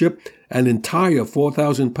chosen to ship an entire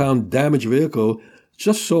 4,000-pound damaged vehicle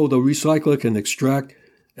just so the recycler can extract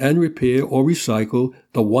and repair or recycle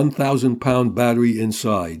the 1,000-pound battery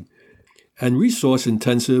inside. And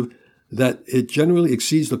resource-intensive that it generally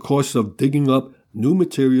exceeds the cost of digging up new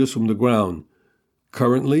materials from the ground.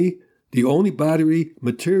 Currently, the only battery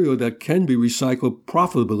material that can be recycled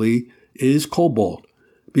profitably is cobalt,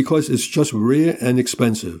 because it's just rare and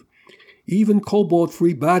expensive. Even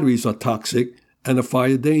cobalt-free batteries are toxic and a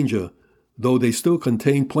fire danger, though they still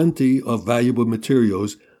contain plenty of valuable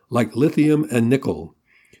materials like lithium and nickel.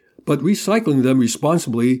 But recycling them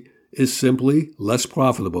responsibly is simply less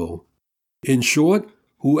profitable. In short,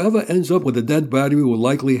 whoever ends up with a dead battery will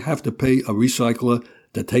likely have to pay a recycler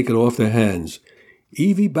to take it off their hands.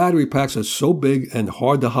 EV battery packs are so big and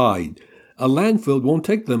hard to hide. A landfill won't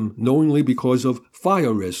take them knowingly because of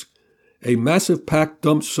fire risk. A massive pack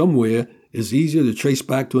dumped somewhere is easier to trace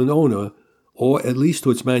back to an owner, or at least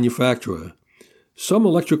to its manufacturer. Some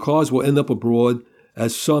electric cars will end up abroad,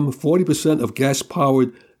 as some 40% of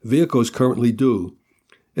gas-powered vehicles currently do.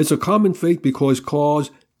 It's a common fate because cars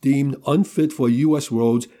deemed unfit for U.S.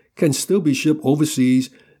 roads can still be shipped overseas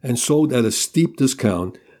and sold at a steep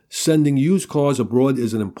discount. Sending used cars abroad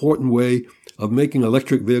is an important way of making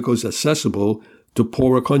electric vehicles accessible to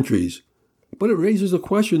poorer countries. But it raises the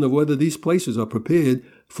question of whether these places are prepared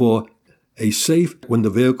for a safe when the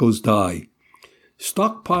vehicles die.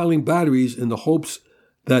 Stockpiling batteries in the hopes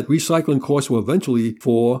that recycling costs will eventually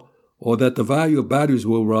fall or that the value of batteries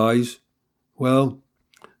will rise, well,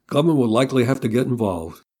 government will likely have to get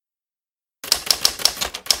involved.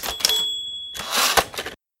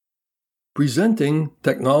 Presenting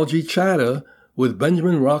Technology Chatter with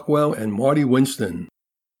Benjamin Rockwell and Marty Winston.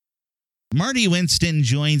 Marty Winston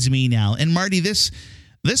joins me now. And Marty, this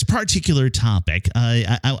particular topic,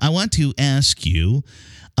 I want to ask you,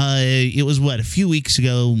 it was a few weeks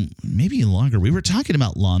ago, maybe longer, we were talking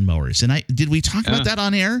about lawnmowers. And did we talk about that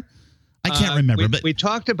on air? I can't remember. But we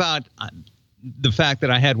talked about the fact that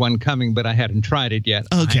I had one coming, but I hadn't tried it yet.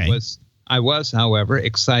 Okay. I was, however,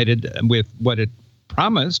 excited with what it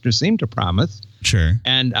promised or seemed to promise. Sure.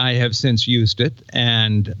 And I have since used it,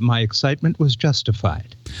 and my excitement was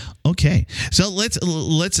justified. Okay. So let's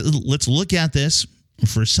look at this.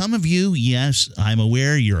 For some of you, yes, I'm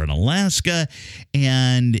aware you're in Alaska,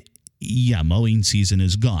 and yeah, mowing season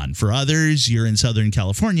is gone. For others, you're in Southern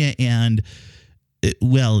California, and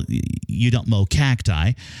well, you don't mow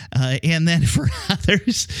cacti. And then for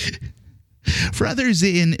others, For others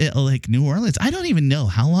in like New Orleans, I don't even know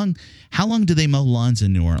how long do they mow lawns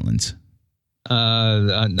in New Orleans?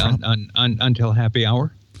 Until happy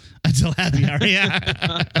hour. Until happy hour, yeah.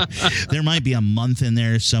 There might be a month in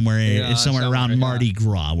there somewhere around Mardi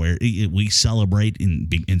Gras where we celebrate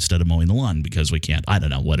instead of mowing the lawn because we can't. I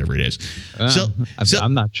don't know, whatever it is. So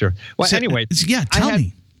I'm not sure. Well, anyway, yeah. Tell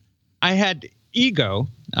me. I had Ego.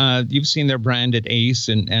 You've seen their brand at Ace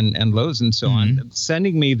and Lowe's and so on,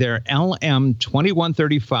 sending me their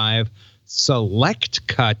LM2135 Select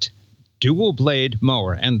Cut dual blade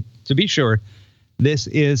mower, and to be sure, this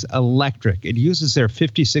is electric. It uses their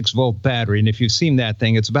 56-volt battery, and if you've seen that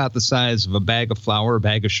thing, it's about the size of a bag of flour, a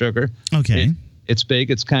bag of sugar. Okay. It's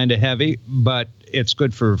big, it's kind of heavy, but it's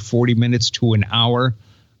good for 40 minutes to an hour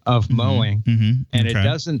of mowing. And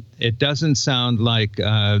it doesn't sound like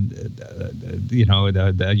the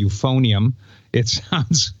euphonium. It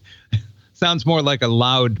sounds more like a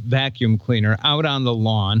loud vacuum cleaner out on the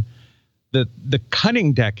lawn. The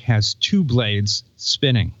cutting deck has two blades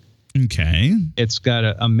spinning. Okay. It's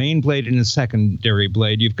got a main blade and a secondary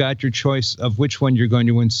blade. You've got your choice of which one you're going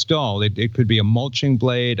to install. It could be a mulching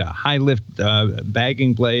blade, a high lift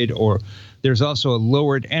bagging blade, or there's also a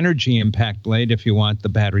lowered energy impact blade if you want the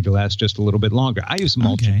battery to last just a little bit longer. I use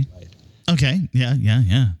mulching blade. Okay.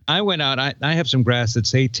 Yeah. I went out. I have some grass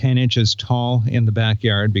that's 8-10 inches tall in the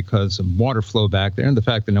backyard because of water flow back there and the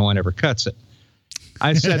fact that no one ever cuts it.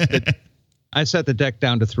 I set the deck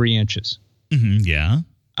down to 3 inches. Yeah.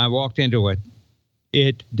 I walked into it.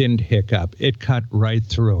 It didn't hiccup. It cut right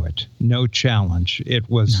through it. No challenge. It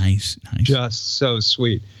was nice. Just so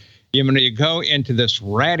sweet. You go into this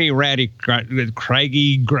ratty,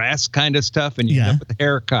 craggy grass kind of stuff, and you end up with a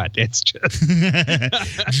haircut. It's just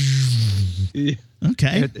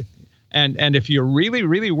okay. And if you're really,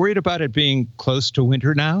 really worried about it being close to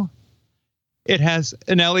winter now, it has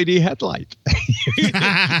an LED headlight. Keep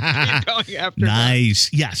going after nice.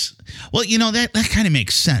 That. Yes. Well, that kind of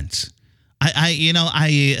makes sense. I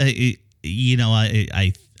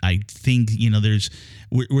think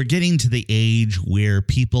we're getting to the age where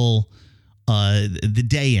people, the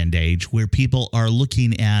day and age where people are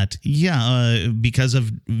looking at because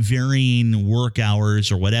of varying work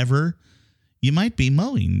hours or whatever. You might be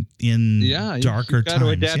mowing in darker times. You've got to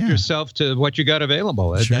adapt yourself to what you got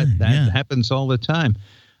available. Sure, that happens all the time.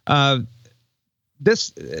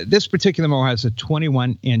 This particular mower has a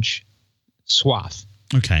 21-inch swath.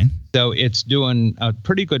 Okay. So it's doing a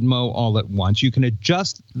pretty good mow all at once. You can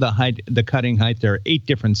adjust the cutting height. There are 8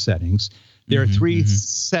 different settings. There are 3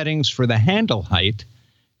 settings for the handle height.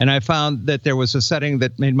 And I found that there was a setting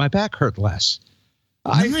that made my back hurt less.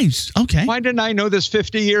 Nice. Okay. Why didn't I know this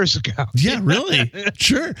 50 years ago? Yeah, really?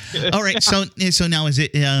 Sure. All right. So now is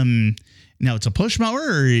it now it's a push mower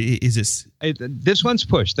or is this? This one's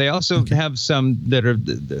push. They also have some that are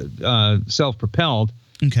self-propelled.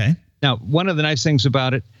 Okay. Now, one of the nice things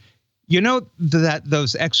about it, that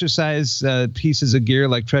those exercise pieces of gear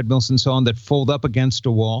like treadmills and so on that fold up against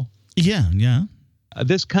a wall? Yeah.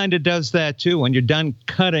 This kind of does that too. When you're done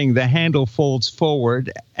cutting, the handle folds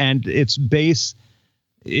forward and its base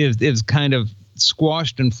is kind of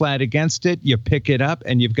squashed and flat against it. You pick it up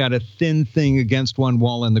and you've got a thin thing against one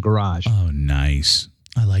wall in the garage. Oh, nice.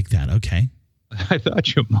 I like that. Okay. I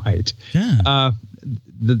thought you might. Yeah.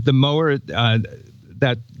 The mower, the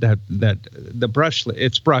brushless,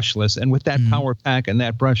 it's brushless, and with that power pack and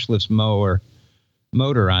that brushless motor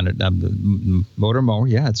on it, the motor mower,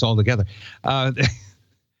 it's all together. I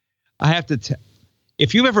have to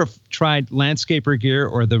if you've ever tried landscaper gear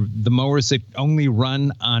or the mowers that only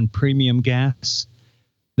run on premium gas,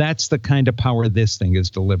 that's the kind of power this thing is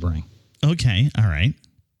delivering. Okay. All right.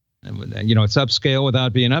 It's upscale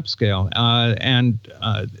without being upscale. And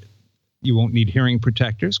you won't need hearing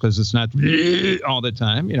protectors because it's not all the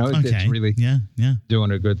time. It's really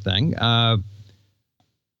doing a good thing.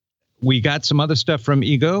 We got some other stuff from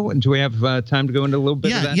Ego. And do we have time to go into a little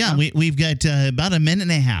bit of that? Yeah, we've got about a minute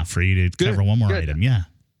and a half for you to cover one more item. Yeah.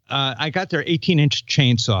 I got their 18-inch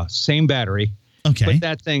chainsaw, same battery. Okay. Put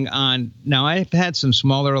that thing on. Now, I've had some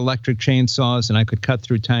smaller electric chainsaws, and I could cut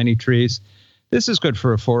through tiny trees. This is good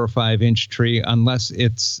for a 4 or 5 inch tree, unless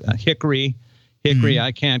it's hickory. Hickory,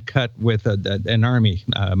 I can't cut with an army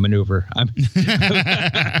maneuver.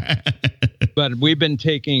 But we've been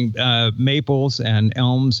taking maples and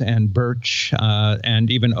elms and birch and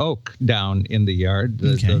even oak down in the yard,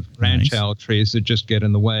 the grandchild trees that just get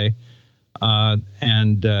in the way.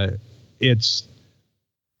 And it's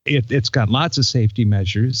got lots of safety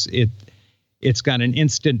measures. It's got an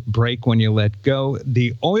instant brake when you let go.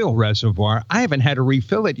 The oil reservoir, I haven't had to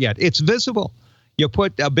refill it yet. It's visible. You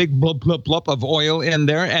put a big blub, blub, blub of oil in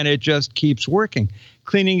there, and it just keeps working.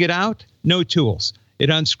 Cleaning it out, no tools.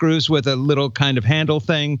 It unscrews with a little kind of handle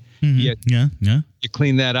thing. Mm-hmm. You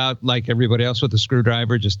clean that out like everybody else with a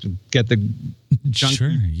screwdriver, just to get the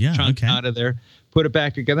chunk out of there. Put it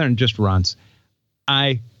back together, and it just runs.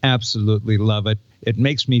 I absolutely love it. It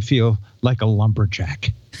makes me feel like a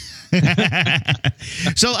lumberjack.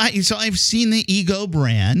 So I've seen the Ego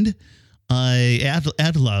brand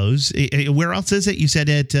at Lowe's. Where else is it? You said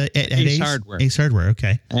at Ace Hardware. Ace Hardware,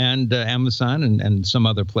 okay. And Amazon and some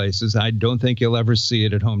other places. I don't think you'll ever see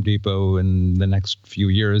it at Home Depot in the next few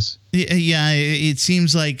years. Yeah, it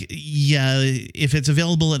seems like, if it's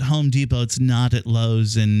available at Home Depot, it's not at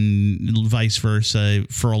Lowe's, and vice versa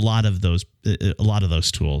for a lot of those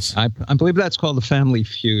tools. I believe that's called the Family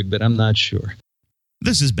Feud, but I'm not sure.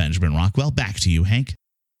 This is Benjamin Rockwell. Back to you, Hank.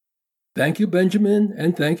 Thank you, Benjamin,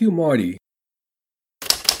 and thank you, Marty.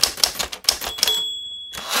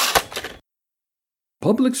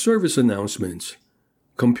 Public service announcements.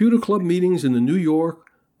 Computer Club meetings in the New York,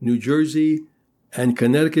 New Jersey, and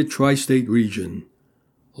Connecticut tri-state region.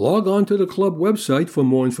 Log on to the club website for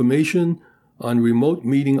more information on remote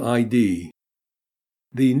meeting ID.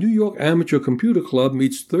 The New York Amateur Computer Club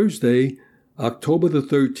meets Thursday, October the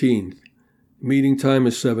 13th. Meeting time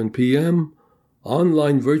is 7 p.m.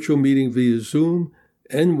 Online virtual meeting via Zoom,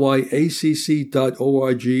 nyacc.org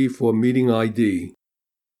for meeting ID.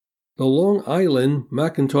 The Long Island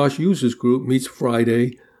Macintosh Users Group meets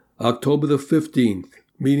Friday, October the 15th.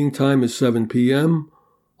 Meeting time is 7 p.m.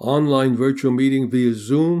 Online virtual meeting via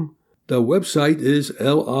Zoom. The website is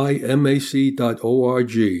limac.org.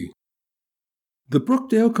 The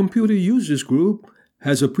Brookdale Computer Users Group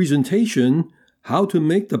has a presentation, How to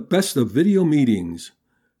Make the Best of Video Meetings.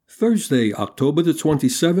 Thursday, October the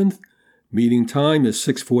 27th. Meeting time is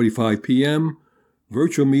 6:45 p.m.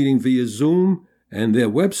 Virtual meeting via Zoom, and their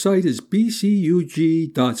website is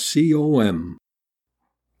bcug.com.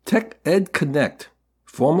 Tech Ed Connect,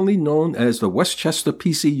 formerly known as the Westchester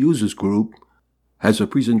PC Users Group, has a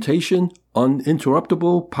presentation on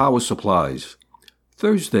Uninterruptible Power Supplies.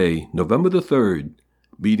 Thursday, November the 3rd.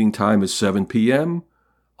 Meeting time is 7 p.m.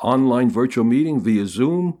 Online virtual meeting via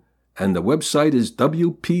Zoom, and the website is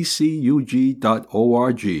wpcug.org.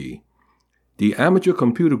 The Amateur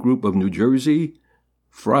Computer Group of New Jersey,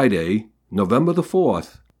 Friday, November the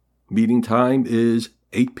 4th. Meeting time is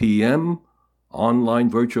 8 p.m. Online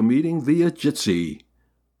virtual meeting via Jitsi.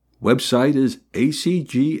 Website is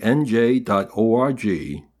acgnj.org.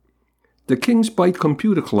 The Kings Bite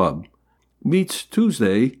Computer Club meets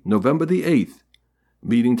Tuesday, November the 8th.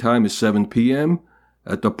 Meeting time is 7 p.m.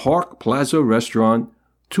 at the Park Plaza Restaurant,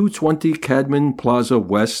 220 Cadman Plaza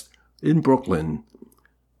West in Brooklyn.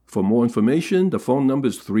 For more information, the phone number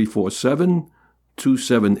is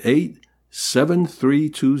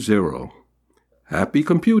 347-278-7320. Happy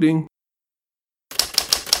computing!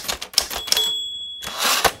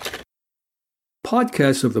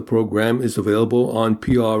 Podcast of the program is available on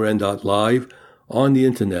prn.live on the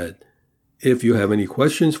internet. If you have any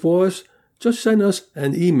questions for us, just send us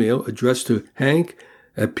an email addressed to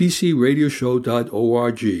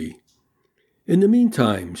hank@pcradioshow.org. In the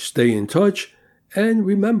meantime, stay in touch and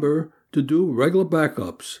remember to do regular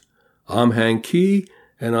backups. I'm Hank Key,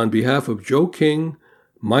 and on behalf of Joe King,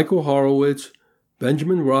 Michael Horowitz,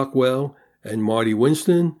 Benjamin Rockwell, and Marty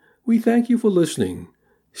Winston, we thank you for listening.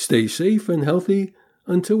 Stay safe and healthy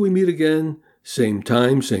until we meet again, same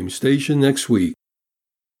time, same station next week.